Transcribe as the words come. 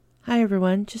Hi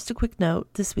everyone, just a quick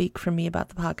note this week from me about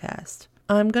the podcast.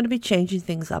 I'm going to be changing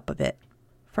things up a bit.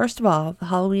 First of all, the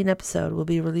Halloween episode will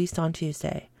be released on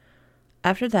Tuesday.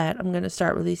 After that, I'm going to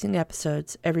start releasing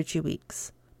episodes every 2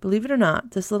 weeks. Believe it or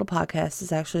not, this little podcast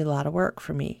is actually a lot of work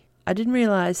for me. I didn't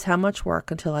realize how much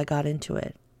work until I got into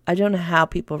it. I don't know how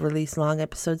people release long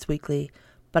episodes weekly,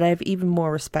 but I have even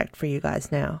more respect for you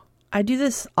guys now. I do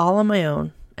this all on my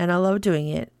own, and I love doing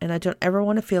it, and I don't ever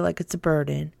want to feel like it's a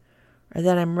burden, or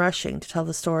that I'm rushing to tell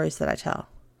the stories that I tell.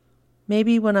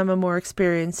 Maybe when I'm a more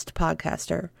experienced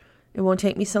podcaster, it won't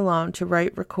take me so long to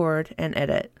write, record, and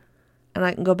edit, and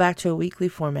I can go back to a weekly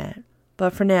format.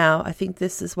 But for now, I think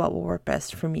this is what will work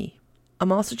best for me.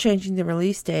 I'm also changing the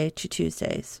release day to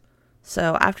Tuesdays.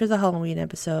 So after the Halloween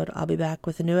episode, I'll be back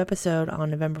with a new episode on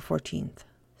November 14th.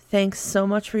 Thanks so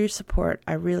much for your support.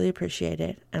 I really appreciate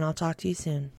it, and I'll talk to you soon.